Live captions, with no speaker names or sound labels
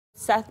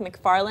Seth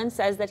MacFarlane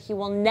says that he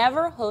will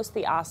never host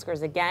the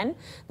Oscars again.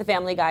 The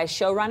Family Guy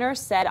showrunner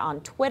said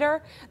on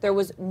Twitter there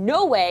was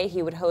no way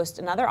he would host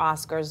another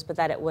Oscars, but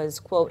that it was,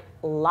 quote,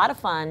 a lot of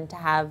fun to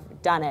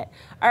have done it.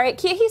 All right,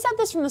 Kia, he said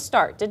this from the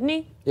start, didn't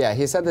he? Yeah,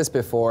 he said this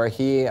before.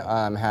 He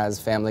has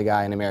Family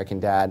Guy and American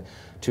Dad,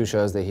 two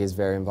shows that he's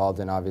very involved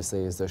in.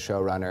 Obviously, he's the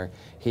showrunner.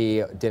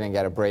 He didn't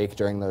get a break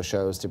during those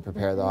shows to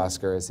prepare the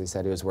Oscars. He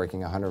said he was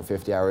working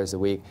 150 hours a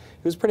week.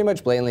 He was pretty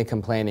much blatantly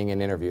complaining in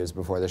interviews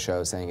before the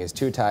show, saying he's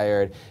too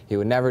tired, he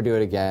would never do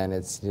it again,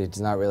 he's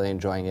not really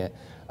enjoying it.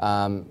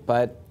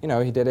 But, you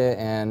know, he did it,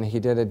 and he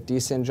did a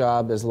decent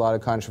job. There's a lot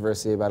of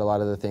controversy about a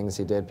lot of the things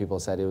he did. People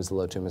said he was a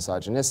little too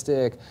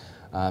misogynistic.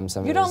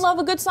 You don't love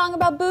a good song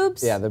about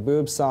boobs? Yeah, the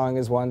boobs song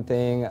is one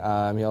thing.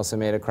 He also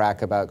made a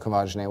crack about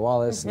Kamajane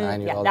Wallace,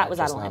 9-year-old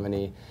actress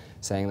nominee,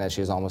 saying that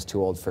she was almost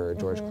too old for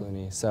George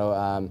Clooney. So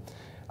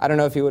I don't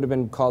know if he would have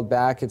been called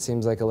back. It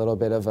seems like a little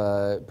bit of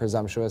a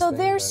presumptuous thing. So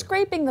they're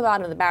scraping the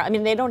bottom of the barrel. I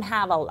mean, they don't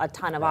have a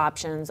ton of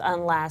options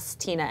unless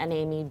Tina and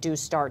Amy do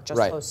start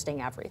just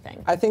hosting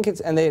everything. I think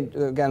it's, and they,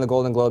 again, the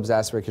Golden Globes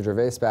asked Ricky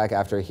Gervais back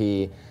after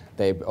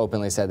they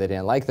openly said they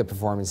didn't like the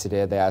performance he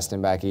did. They asked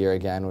him back a year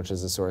again, which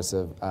is a source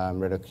of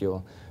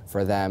ridicule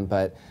for them.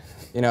 But,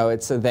 you know,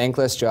 it's a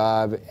thankless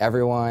job.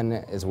 Everyone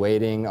is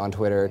waiting on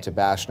Twitter to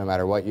bash no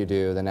matter what you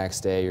do. The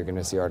next day, you're going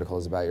to see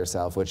articles about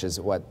yourself, which is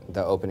what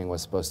the opening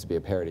was supposed to be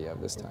a parody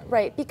of this time.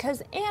 Right,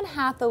 because Anne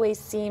Hathaway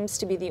seems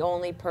to be the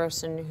only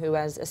person who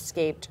has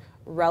escaped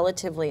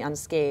relatively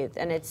unscathed,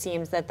 and it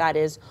seems that that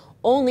is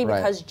only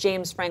because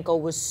James Franco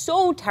was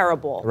so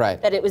terrible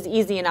that it was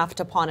easy enough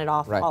to pawn it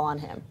off all on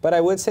him. But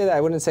I would say that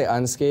I wouldn't say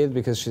unscathed,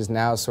 because she's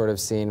now sort of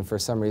seen, for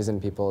some reason,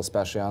 people,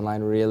 especially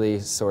online, really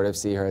sort of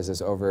see her as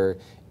this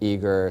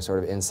over-eager,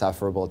 sort of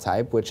insufferable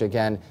type, which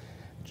again,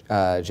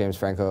 James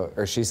Franco,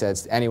 or she said,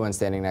 anyone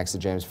standing next to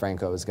James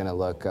Franco is going to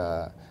look,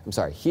 I'm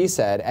sorry, he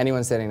said,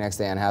 anyone standing next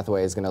to Anne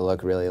Hathaway is going to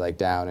look really like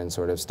down and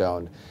sort of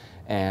stoned.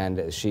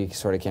 And she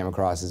sort of came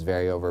across as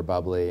very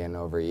over-bubbly and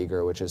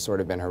over-eager, which has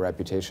sort of been her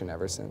reputation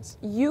ever since.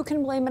 You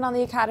can blame it on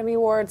the Academy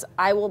Awards.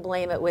 I will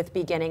blame it with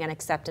beginning an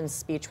acceptance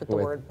speech with the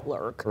word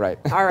blurg. Right.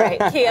 All right,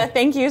 Kia,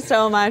 thank you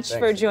so much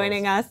for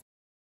joining us.